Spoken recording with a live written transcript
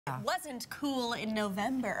It wasn't cool in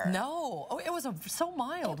November. No. Oh, it was so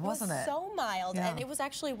mild, wasn't it? It was so mild, and it was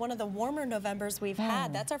actually one of the warmer Novembers we've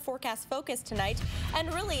had. That's our forecast focus tonight.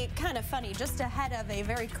 And really kind of funny, just ahead of a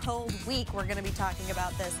very cold week, we're going to be talking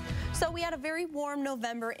about this. So we had a very warm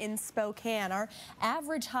November in Spokane. Our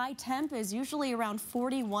average high temp is usually around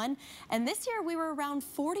 41, and this year we were around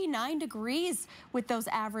 49 degrees with those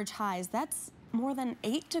average highs. That's more than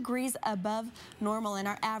 8 degrees above normal, and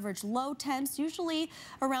our average low temps usually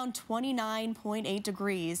around 29.8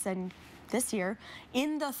 degrees, and this year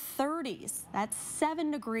in the 30s. That's 7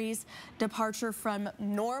 degrees departure from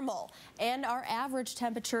normal. And our average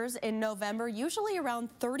temperatures in November usually around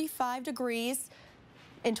 35 degrees.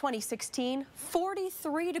 In 2016,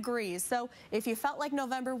 43 degrees. So if you felt like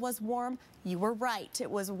November was warm, you were right. It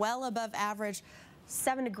was well above average.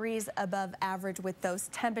 7 degrees above average with those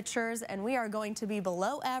temperatures, and we are going to be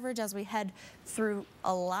below average as we head through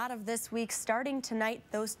a lot of this week. Starting tonight,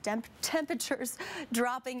 those temperatures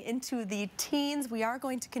dropping into the teens. We are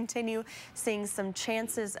going to continue seeing some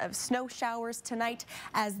chances of snow showers tonight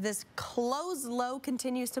as this closed low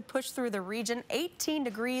continues to push through the region. 18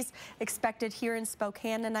 degrees expected here in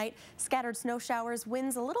Spokane tonight. Scattered snow showers,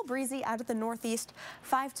 winds a little breezy out of the northeast,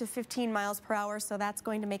 5 to 15 miles per hour, so that's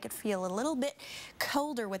going to make it feel a little bit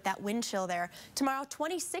colder with that wind chill there. Tomorrow,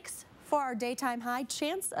 26 for our daytime high.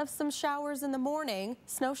 Chance of some showers in the morning,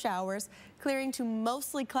 snow showers, clearing to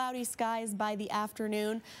mostly cloudy skies by the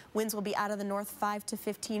afternoon. Winds will be out of the north 5 to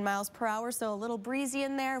 15 miles per hour, so a little breezy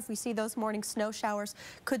in there. If we see those morning snow showers,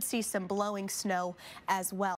 could see some blowing snow as well.